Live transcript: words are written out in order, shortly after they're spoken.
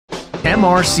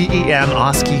MRCEM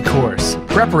OSCE course,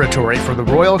 preparatory for the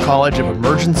Royal College of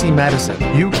Emergency Medicine,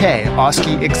 UK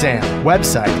OSCE exam.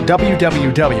 Website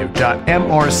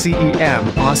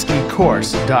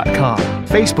www.mrcemoscecourse.com.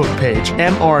 Facebook page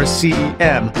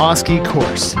MRCEM OSCE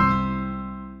course.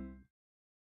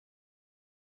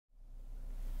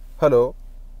 Hello,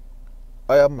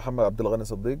 I am Muhammad Abdul Ghani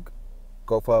Siddiq,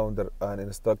 co-founder and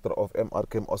instructor of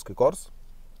MRCEM OSCE course.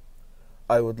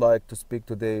 I would like to speak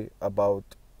today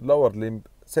about lower limb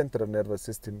central nervous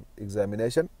system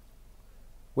examination,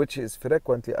 which is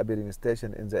frequently appearing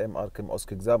station in the MRCEM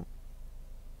OSCE exam.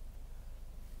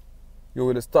 You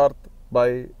will start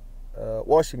by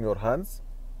washing your hands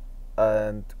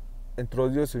and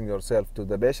introducing yourself to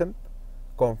the patient,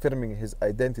 confirming his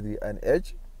identity and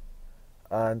age,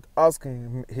 and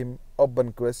asking him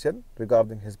open question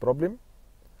regarding his problem,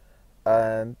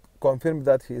 and confirm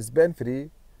that he is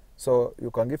pain-free, so you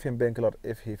can give him painkiller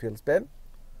if he feels pain,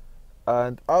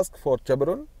 and ask for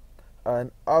chaperone,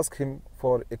 and ask him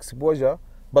for exposure,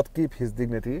 but keep his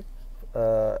dignity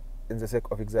in the sake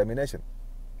of examination.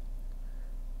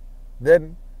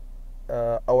 Then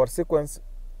our sequence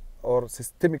or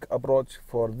systemic approach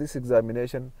for this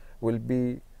examination will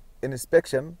be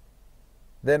inspection,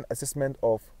 then assessment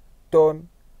of tone,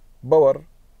 power,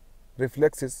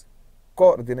 reflexes,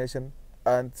 coordination,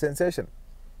 and sensation.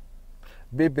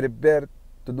 Be prepared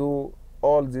to do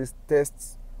all these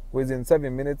tests within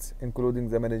 7 minutes, including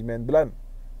the management plan.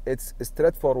 It's a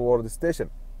straightforward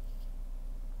station.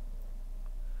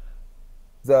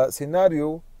 The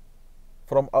scenario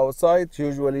from outside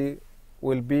usually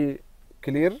will be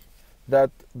clear that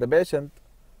the patient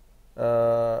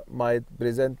might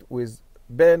present with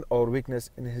pain or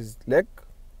weakness in his leg,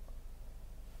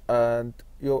 and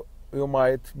you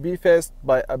might be faced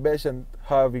by a patient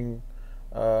having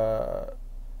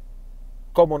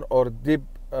common or deep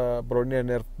peroneal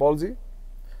nerve palsy.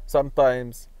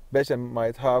 Sometimes patient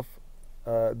might have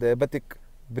diabetic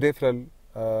peripheral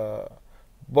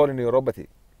polyneuropathy,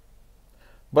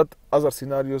 but other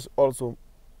scenarios also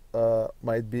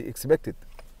might be expected.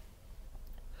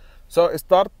 So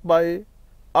start by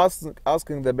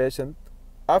asking the patient,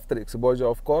 after exposure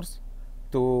of course,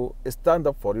 to stand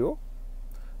up for you,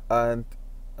 and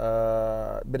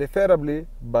preferably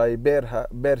by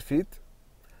bare feet.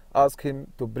 Ask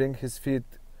him to bring his feet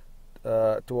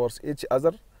towards each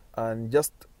other and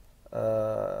just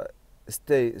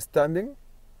stay standing,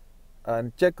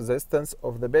 and check the distance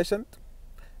of the patient.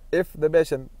 If the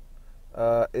patient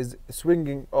is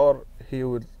swinging, or he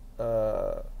would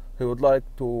like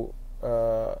to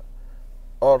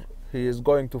or he is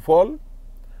going to fall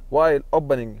while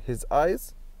opening his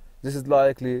eyes, this is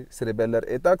likely cerebellar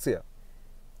ataxia.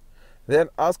 Then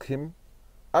ask him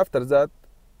after that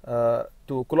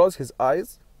to close his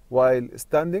eyes while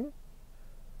standing,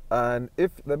 and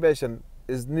if the patient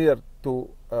is near to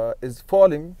is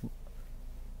falling,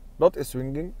 not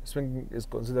swinging is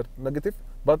considered negative,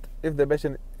 but if the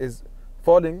patient is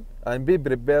falling, and be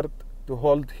prepared to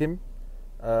hold him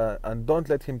and don't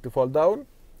let him to fall down,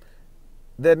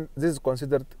 then this is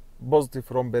considered positive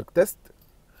Romberg test,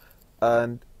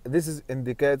 and this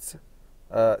indicates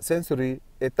sensory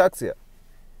ataxia.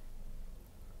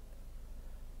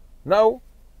 Now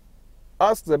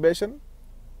ask the patient,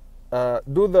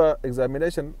 do the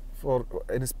examination for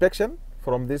inspection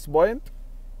from this point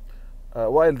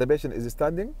while the patient is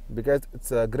standing, because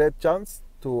it's a great chance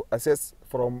to assess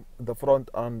from the front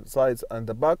and sides and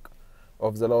the back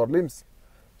of the lower limbs.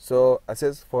 So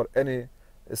assess for any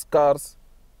scars,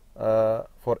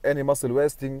 for any muscle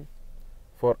wasting,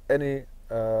 for any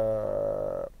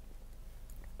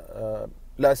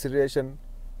laceration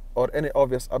or any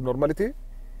obvious abnormality.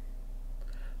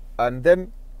 And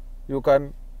then you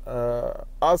can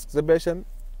ask the patient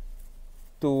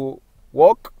to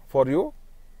walk for you,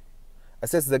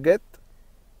 assess the gait,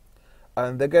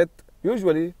 and the gait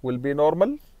usually will be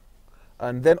normal,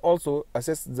 and then also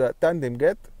assess the tandem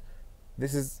gait.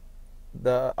 This is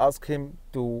ask him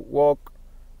to walk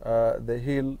the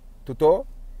heel to toe.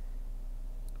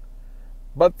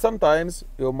 But sometimes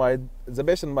the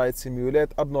patient might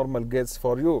simulate abnormal gaits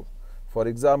for you. For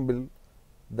example,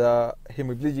 the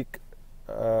hemiplegic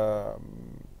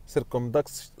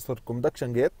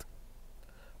circumduction gait,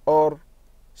 or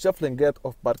shuffling gait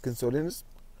of Parkinsonism,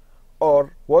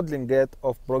 or waddling gait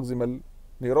of proximal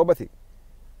neuropathy.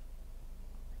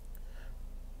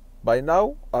 By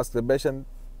now, ask the patient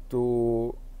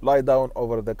to lie down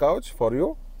over the couch for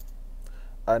you,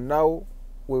 and now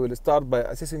we will start by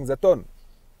assessing the tone.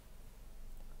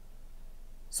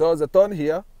 So the tone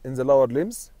here in the lower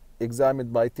limbs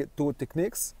examined by two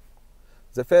techniques.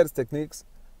 The first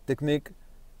technique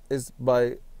is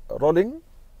by rolling,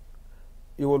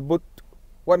 you will put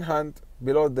one hand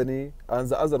below the knee and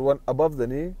the other one above the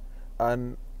knee,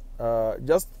 and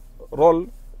just roll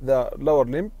the lower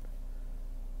limb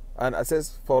and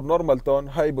assess for normal tone,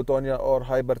 hypotonia or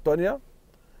hypertonia,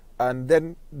 and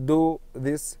then do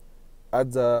this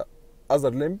at the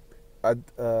other limb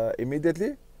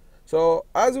immediately. So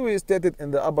as we stated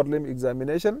in the upper limb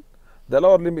examination, the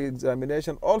lower limb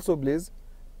examination also, please,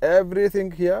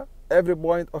 everything here, every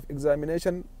point of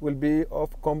examination will be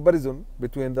of comparison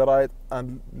between the right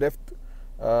and left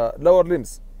lower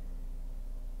limbs.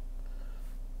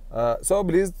 So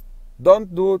please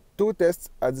don't do two tests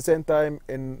at the same time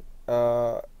in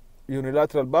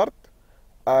unilateral part,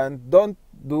 and don't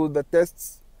do the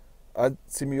tests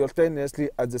simultaneously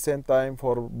at the same time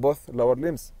for both lower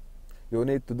limbs. You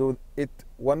need to do it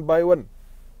one by one.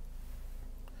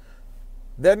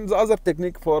 Then the other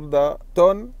technique for the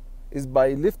tone is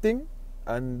by lifting,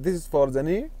 and this is for the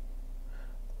knee.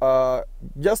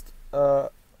 Just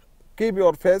keep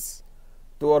your face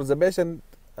towards the patient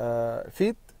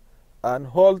feet and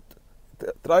hold.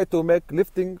 Try to make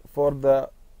lifting for the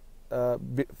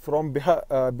from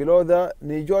below the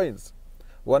knee joints,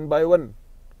 one by one.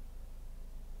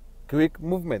 Quick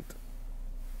movement.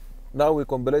 Now we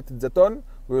completed the tone.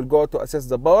 We will go to assess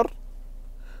the power.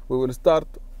 We will start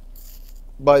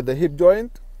by the hip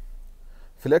joint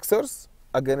flexors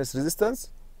against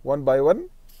resistance, one by one,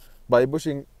 by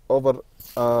pushing over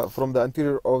from the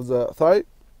anterior of the thigh,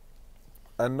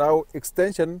 and now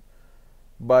extension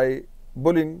by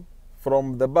pulling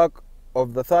from the back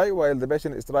of the thigh while the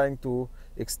patient is trying to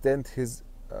extend his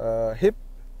hip,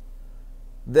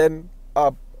 then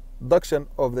abduction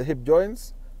of the hip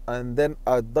joints, and then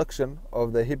adduction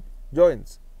of the hip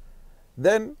joints.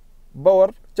 Then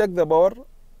power, check the power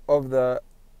of the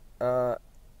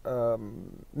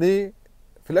knee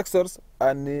flexors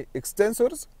and knee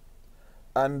extensors,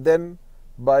 and then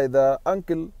by the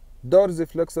ankle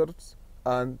dorsiflexors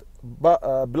and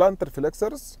plantar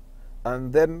flexors,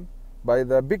 and then by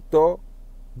the big toe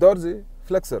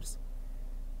dorsiflexors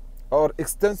or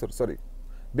extensors, sorry,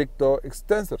 big toe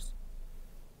extensors,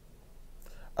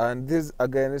 and this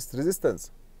against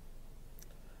resistance.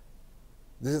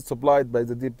 This is supplied by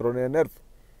the deep peroneal nerve.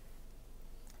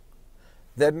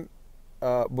 Then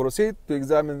proceed to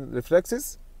examine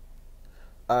reflexes,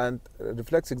 and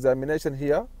reflex examination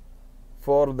here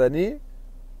for the knee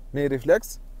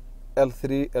reflex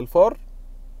L3, L4,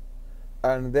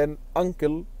 and then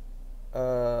ankle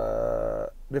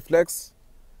reflex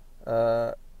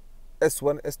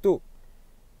S1, S2,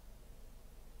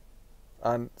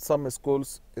 and some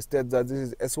schools state that this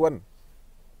is S1.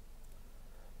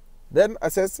 Then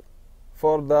assess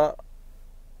for the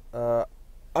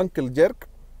ankle jerk,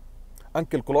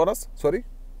 ankle colonus, sorry,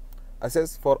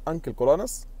 assess for ankle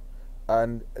colonus,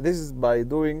 and this is by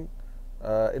doing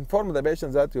inform the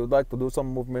patient that you would like to do some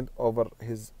movement over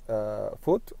his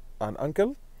foot and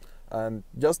ankle, and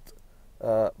just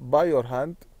by your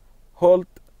hand hold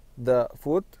the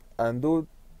foot and do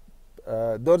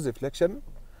dorsiflexion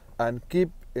and keep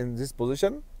in this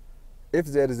position. If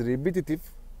there is repetitive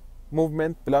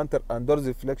movement, plantar and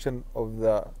dorsiflexion of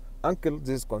the ankle, this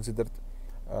is considered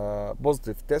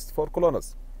positive test for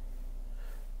colonus.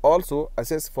 Also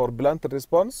assess for plantar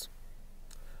response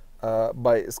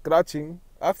by scratching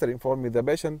after informing the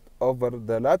patient over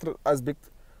the lateral aspect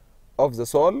of the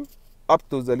sole up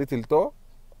to the little toe,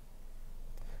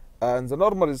 and the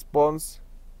normal response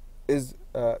is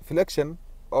flexion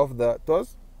of the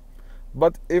toes.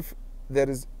 But if there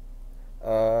is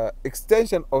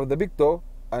extension of the big toe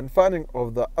and fanning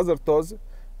of the other toes,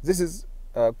 this is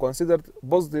considered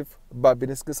positive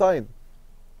Babinski sign.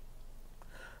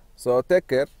 So take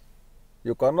care.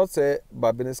 You cannot say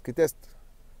Babinski test.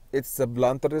 It's a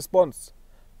plantar response.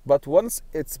 But once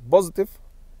it's positive,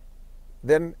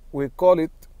 then we call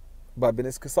it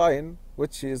Babinski sign,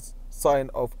 which is sign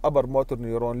of upper motor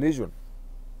neuron lesion.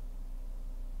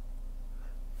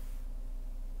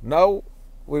 Now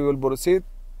we will proceed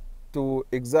to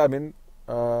examine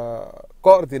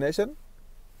coordination,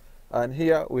 and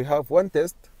here we have one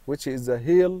test, which is the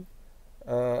heel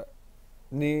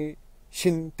knee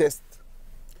shin test.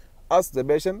 Ask the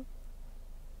patient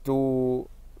to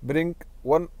bring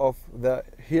one of the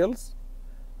heels,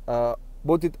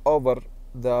 put it over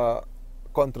the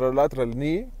contralateral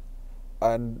knee,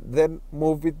 and then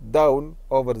move it down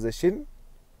over the shin,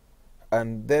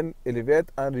 and then elevate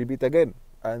and repeat again,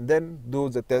 and then do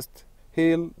the test,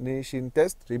 heel knee shin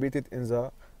test, repeat it in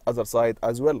the other side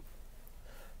as well.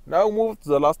 Now move to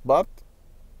the last part,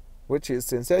 which is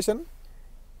sensation,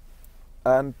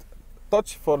 and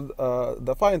touch for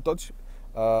the fine touch,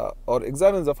 or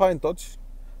examine the fine touch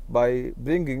by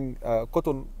bringing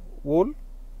cotton wool,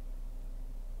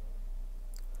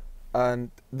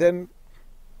 and then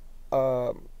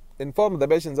inform the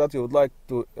patient that you would like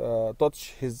to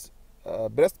touch his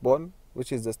breastbone,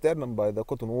 which is the sternum, by the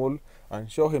cotton wool, and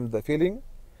show him the feeling,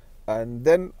 and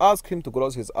then ask him to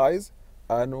close his eyes,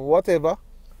 and whatever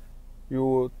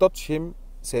you touch him,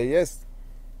 say yes.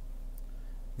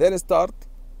 Then start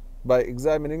by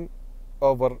examining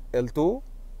over L2,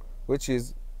 which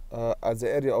is at the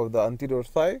area of the anterior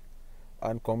thigh,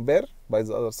 and compare by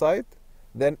the other side.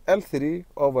 Then L3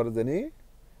 over the knee,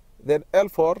 then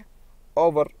L4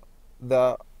 over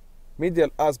the medial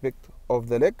aspect of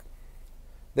the leg,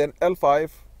 then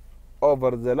L5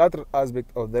 over the lateral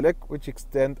aspect of the leg, which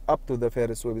extend up to the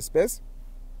ferrous web space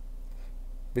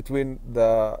between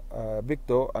the big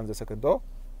toe and the second toe,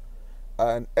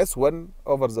 and S1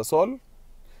 over the sole,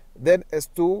 then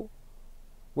S2,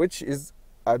 which is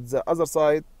at the other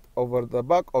side over the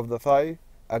back of the thigh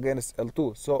against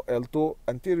L2. So L2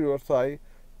 anterior thigh,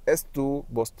 S2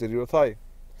 posterior thigh.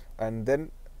 And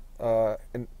then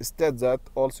instead that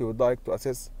also you would like to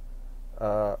assess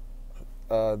the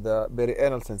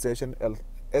perianal sensation,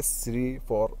 S3,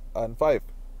 4, and 5.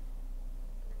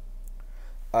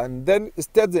 And then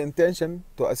state the intention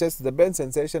to assess the pain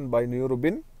sensation by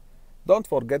neuropin. Don't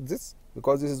forget this,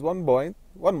 because this is 1 point,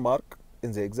 1 mark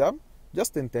in the exam,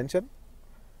 just intention.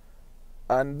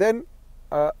 And then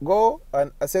go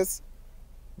and assess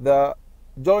the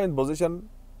joint position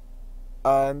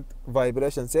and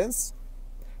vibration sense.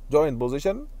 Joint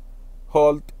position,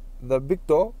 hold the big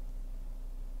toe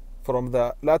from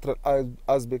the lateral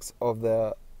aspects of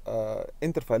the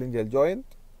interphalangeal joint,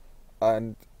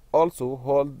 and also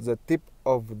hold the tip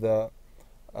of the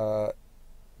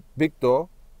big toe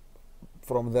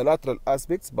from the lateral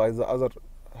aspects by the other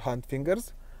hand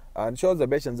fingers, and show the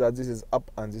patient that this is up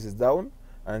and this is down,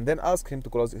 and then ask him to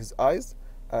close his eyes.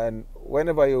 And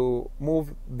whenever you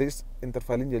move this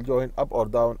interphalangeal joint up or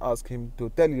down, ask him to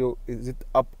tell you is it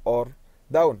up or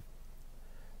down.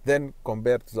 Then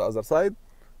compare to the other side,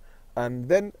 and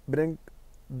then bring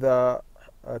the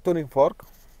tuning fork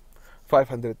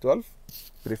 512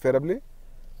 preferably,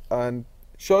 and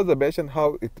show the patient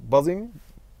how it's buzzing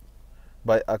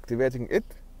by activating it,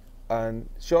 and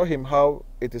show him how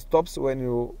it stops when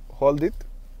you hold it,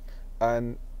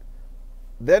 and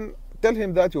then tell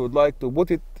him that you would like to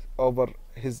put it over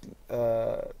his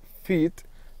feet,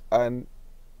 and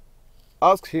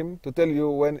ask him to tell you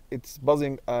when it's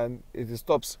buzzing and it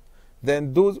stops.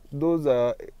 Then do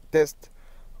the test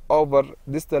over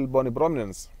distal bony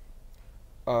prominence.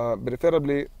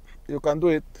 Preferably you can do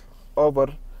it over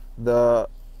the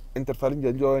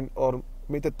interphalangeal joint or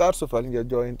metatarsophalangeal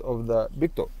joint of the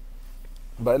big toe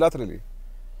bilaterally.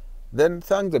 Then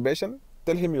thank the patient,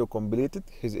 tell him you completed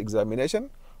his examination,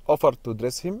 offer to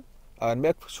dress him, and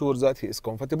make sure that he is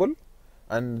comfortable,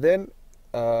 and then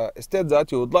state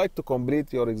that you would like to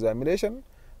complete your examination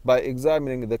by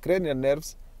examining the cranial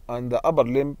nerves and the upper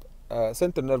limb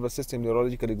central nervous system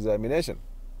neurological examination.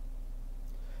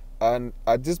 And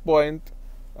at this point,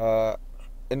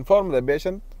 inform the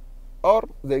patient, or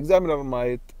the examiner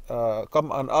might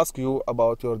come and ask you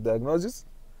about your diagnosis.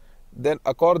 Then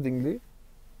accordingly,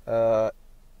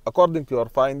 according to your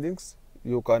findings,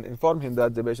 you can inform him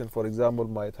that the patient, for example,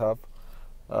 might have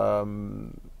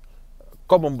common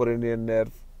peroneal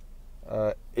nerve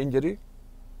injury,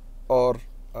 or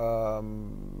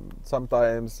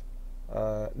sometimes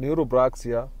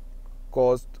neuropraxia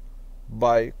caused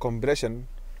by compression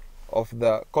of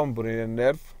the common peroneal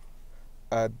nerve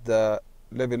at the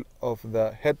level of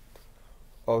the head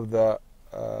of the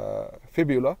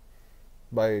fibula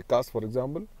by CAS, for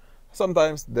example.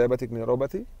 Sometimes diabetic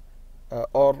neuropathy,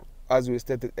 or as we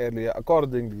stated earlier,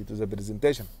 accordingly to the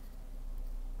presentation.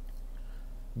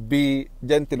 Be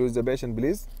gentle with the patient,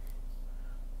 please,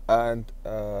 and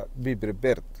be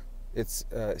prepared. It's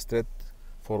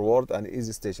straightforward and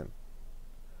easy station.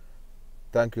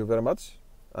 Thank you very much,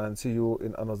 and see you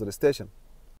in another station.